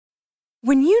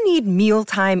When you need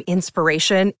mealtime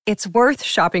inspiration, it's worth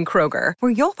shopping Kroger,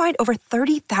 where you'll find over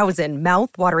 30,000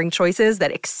 mouth-watering choices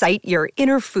that excite your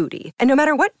inner foodie. And no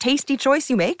matter what tasty choice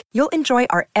you make, you'll enjoy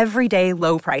our everyday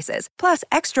low prices, plus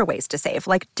extra ways to save,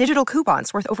 like digital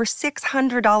coupons worth over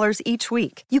 $600 each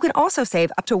week. You can also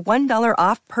save up to $1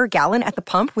 off per gallon at the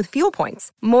pump with fuel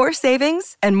points. More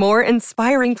savings and more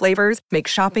inspiring flavors make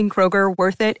shopping Kroger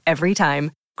worth it every time.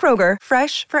 Kroger,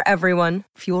 fresh for everyone.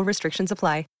 Fuel restrictions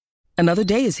apply. Another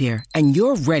day is here, and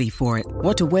you're ready for it.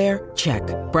 What to wear? Check.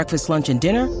 Breakfast, lunch, and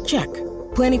dinner? Check.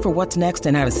 Planning for what's next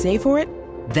and how to save for it?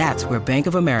 That's where Bank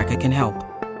of America can help.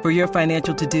 For your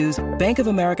financial to-dos, Bank of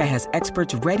America has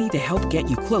experts ready to help get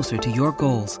you closer to your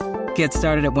goals. Get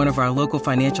started at one of our local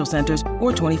financial centers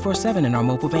or 24/7 in our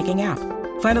mobile banking app.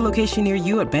 Find a location near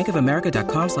you at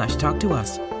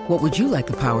bankofamerica.com/talktous. What would you like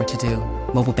the power to do?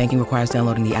 Mobile banking requires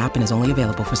downloading the app and is only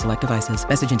available for select devices.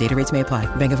 Message and data rates may apply.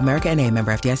 Bank of America N.A.,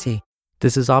 member FDIC.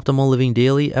 This is Optimal Living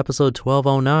Daily, episode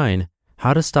 1209,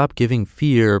 How to Stop Giving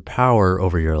Fear Power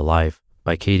Over Your Life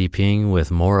by Katie Ping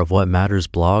with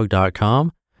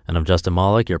moreofwhatmattersblog.com. And I'm Justin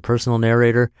Malik, your personal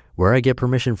narrator, where I get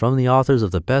permission from the authors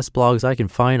of the best blogs I can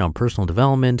find on personal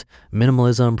development,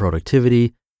 minimalism,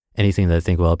 productivity, anything that I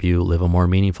think will help you live a more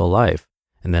meaningful life.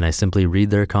 And then I simply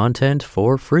read their content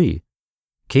for free.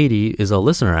 Katie is a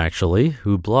listener, actually,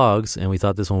 who blogs, and we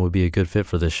thought this one would be a good fit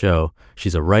for this show.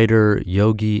 She's a writer,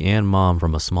 yogi, and mom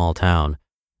from a small town.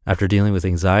 After dealing with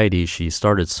anxiety, she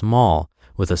started small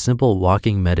with a simple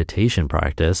walking meditation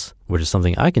practice, which is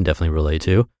something I can definitely relate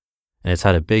to, and it's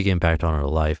had a big impact on her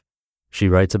life. She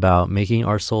writes about making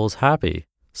our souls happy.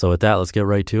 So with that, let's get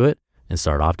right to it and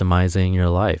start optimizing your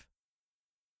life.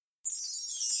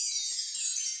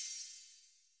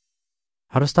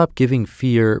 How to Stop Giving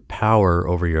Fear Power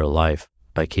Over Your Life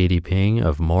by Katie Ping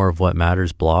of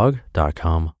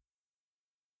moreofwhatmattersblog.com.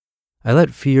 I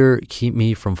let fear keep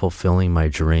me from fulfilling my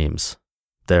dreams.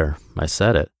 There, I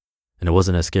said it. And it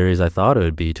wasn't as scary as I thought it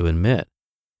would be to admit.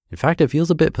 In fact, it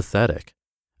feels a bit pathetic.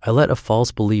 I let a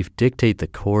false belief dictate the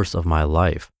course of my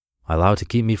life. I allow it to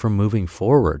keep me from moving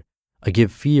forward. I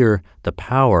give fear the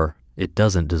power it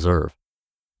doesn't deserve.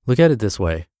 Look at it this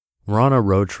way. We're on a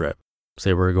road trip.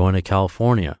 Say we're going to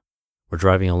California. We're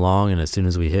driving along, and as soon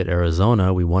as we hit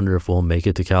Arizona, we wonder if we'll make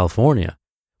it to California.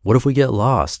 What if we get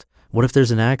lost? What if there's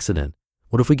an accident?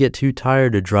 What if we get too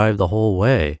tired to drive the whole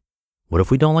way? What if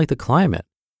we don't like the climate?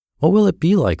 What will it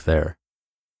be like there?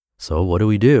 So what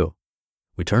do?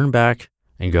 We turn back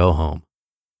and go home.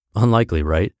 Unlikely,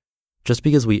 right? Just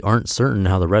because we aren't certain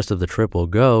how the rest of the trip will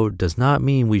go does not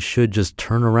mean we should just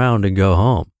turn around and go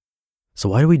home. So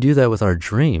why do we do that with our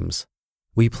dreams?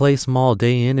 We play small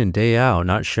day in and day out,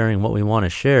 not sharing what we want to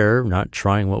share, not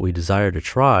trying what we desire to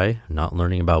try, not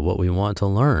learning about what we want to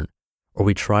learn. Or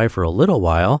we try for a little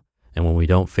while, and when we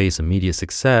don't face immediate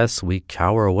success, we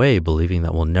cower away believing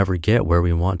that we'll never get where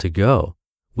we want to go.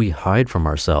 We hide from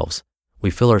ourselves. We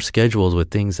fill our schedules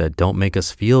with things that don't make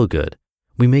us feel good.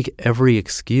 We make every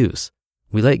excuse.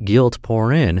 We let guilt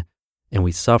pour in, and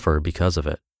we suffer because of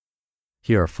it.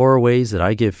 Here are 4 ways that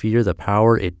I give fear the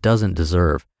power it doesn't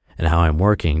deserve, and how I'm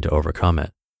working to overcome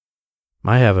it.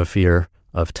 I have a fear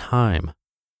of time.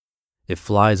 It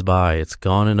flies by, it's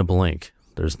gone in a blink.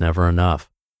 There's never enough.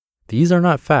 These are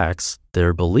not facts,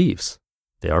 they're beliefs.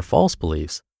 They are false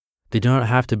beliefs. They do not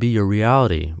have to be your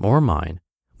reality or mine.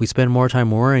 We spend more time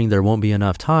worrying there won't be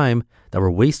enough time that we're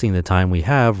wasting the time we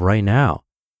have right now.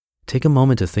 Take a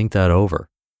moment to think that over.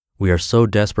 We are so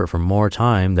desperate for more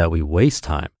time that we waste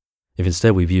time. If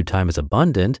instead we viewed time as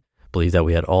abundant, believed that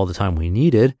we had all the time we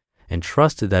needed, and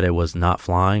trusted that it was not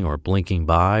flying or blinking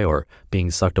by or being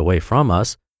sucked away from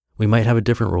us, we might have a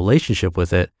different relationship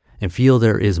with it and feel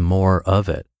there is more of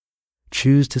it.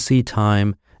 Choose to see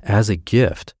time as a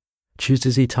gift. Choose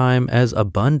to see time as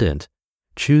abundant.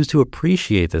 Choose to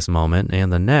appreciate this moment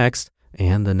and the next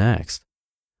and the next.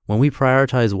 When we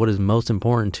prioritize what is most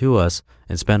important to us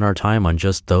and spend our time on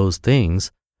just those things,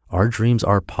 our dreams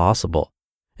are possible,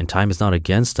 and time is not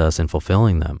against us in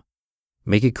fulfilling them.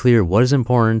 Make it clear what is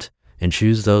important and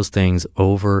choose those things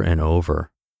over and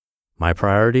over. My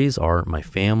priorities are my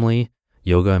family,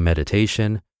 yoga and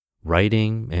meditation,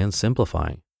 writing, and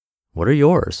simplifying. What are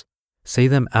yours? Say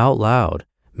them out loud.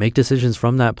 Make decisions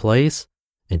from that place,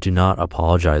 and do not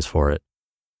apologize for it.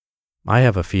 I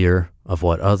have a fear of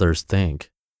what others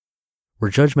think. We're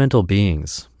judgmental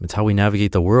beings. It's how we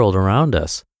navigate the world around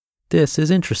us. This is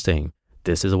interesting.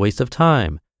 This is a waste of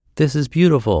time. This is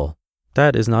beautiful.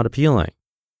 That is not appealing.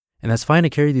 And that's fine to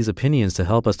carry these opinions to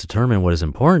help us determine what is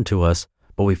important to us,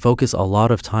 but we focus a lot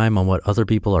of time on what other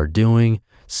people are doing,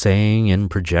 saying,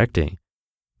 and projecting.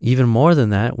 Even more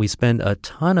than that, we spend a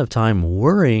ton of time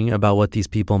worrying about what these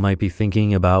people might be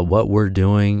thinking about what we're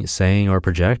doing, saying, or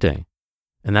projecting.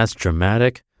 And that's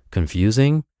dramatic,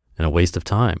 confusing, and a waste of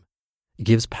time. It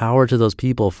gives power to those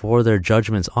people for their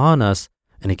judgments on us,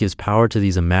 and it gives power to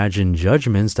these imagined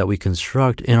judgments that we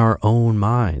construct in our own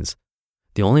minds.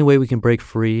 The only way we can break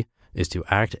free is to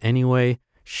act anyway,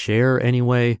 share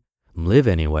anyway, live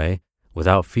anyway,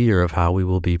 without fear of how we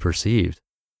will be perceived.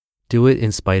 Do it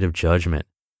in spite of judgment.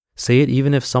 Say it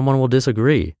even if someone will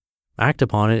disagree. Act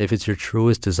upon it if it's your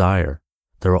truest desire.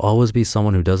 There will always be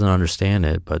someone who doesn't understand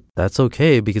it, but that's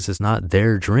okay because it's not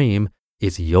their dream,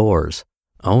 it's yours.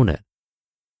 Own it.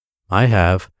 I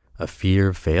have a fear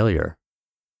of failure.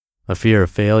 A fear of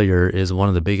failure is one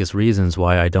of the biggest reasons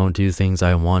why I don't do things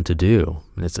I want to do,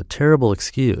 and it's a terrible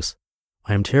excuse.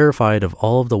 I am terrified of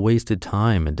all of the wasted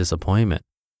time and disappointment.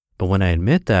 But when I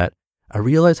admit that, I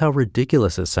realize how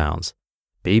ridiculous it sounds.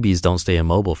 Babies don't stay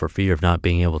immobile for fear of not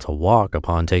being able to walk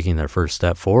upon taking their first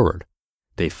step forward.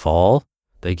 They fall,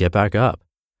 they get back up.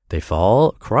 They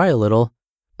fall, cry a little,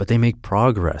 but they make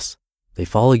progress. They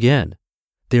fall again.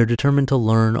 They are determined to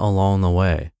learn along the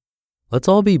way. Let's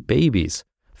all be babies,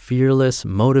 fearless,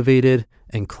 motivated,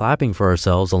 and clapping for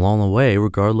ourselves along the way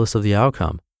regardless of the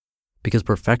outcome. Because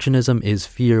perfectionism is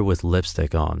fear with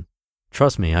lipstick on.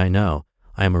 Trust me, I know.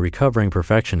 I am a recovering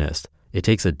perfectionist. It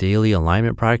takes a daily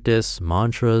alignment practice,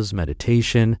 mantras,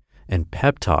 meditation, and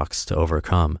pep talks to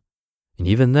overcome. And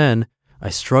even then, I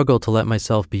struggle to let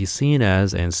myself be seen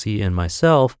as and see in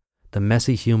myself the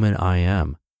messy human I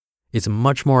am. It's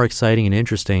much more exciting and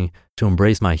interesting to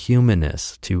embrace my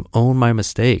humanness, to own my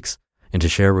mistakes, and to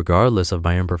share regardless of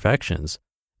my imperfections.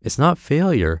 It's not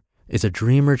failure, it's a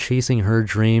dreamer chasing her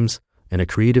dreams and a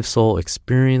creative soul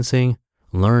experiencing,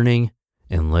 learning,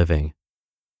 and living.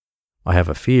 I have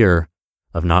a fear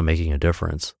of not making a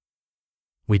difference.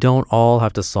 We don't all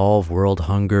have to solve world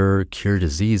hunger, cure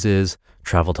diseases,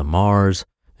 travel to Mars,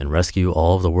 and rescue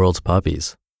all of the world's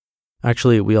puppies.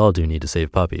 Actually, we all do need to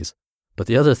save puppies. But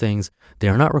the other things, they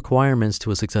are not requirements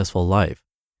to a successful life.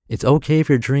 It's okay if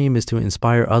your dream is to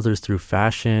inspire others through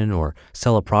fashion or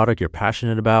sell a product you're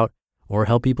passionate about or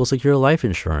help people secure life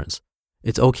insurance.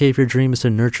 It's okay if your dream is to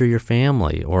nurture your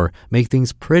family or make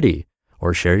things pretty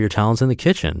or share your talents in the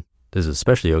kitchen. This is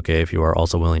especially okay if you are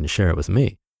also willing to share it with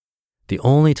me. The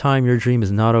only time your dream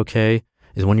is not okay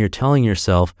is when you're telling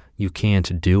yourself you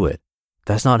can't do it.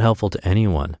 That's not helpful to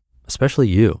anyone, especially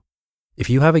you. If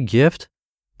you have a gift,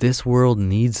 this world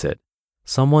needs it.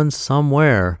 Someone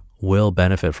somewhere will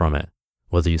benefit from it.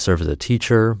 Whether you serve as a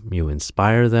teacher, you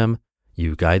inspire them,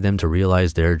 you guide them to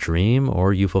realize their dream,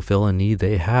 or you fulfill a need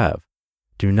they have.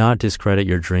 Do not discredit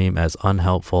your dream as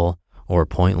unhelpful or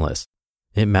pointless.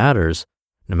 It matters,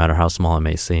 no matter how small it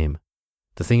may seem.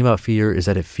 The thing about fear is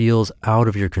that it feels out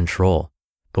of your control.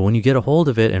 But when you get a hold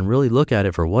of it and really look at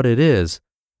it for what it is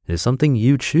something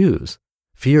you choose.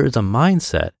 Fear is a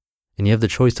mindset, and you have the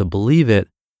choice to believe it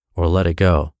or let it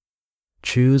go.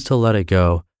 Choose to let it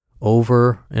go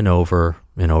over and over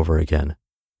and over again.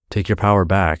 Take your power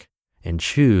back and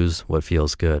choose what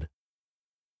feels good.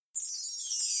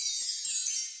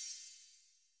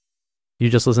 You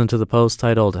just listened to the post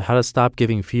titled How to Stop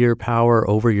Giving Fear Power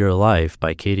Over Your Life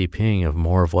by Katie Ping of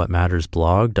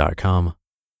moreofwhatmattersblog.com.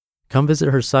 Come visit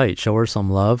her site, show her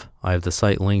some love. I have the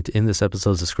site linked in this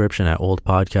episode's description at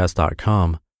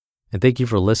oldpodcast.com. And thank you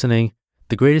for listening.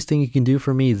 The greatest thing you can do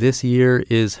for me this year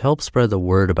is help spread the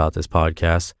word about this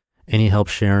podcast. Any help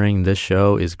sharing this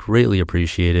show is greatly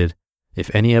appreciated.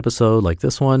 If any episode like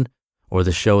this one or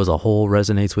the show as a whole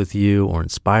resonates with you or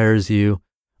inspires you,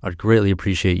 I'd greatly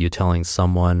appreciate you telling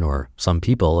someone or some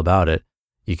people about it.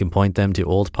 You can point them to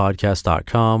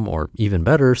oldpodcast.com, or even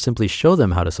better, simply show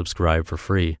them how to subscribe for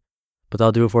free. But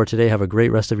that'll do it for today. Have a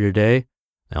great rest of your day,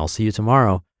 and I'll see you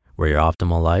tomorrow where your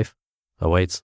optimal life awaits.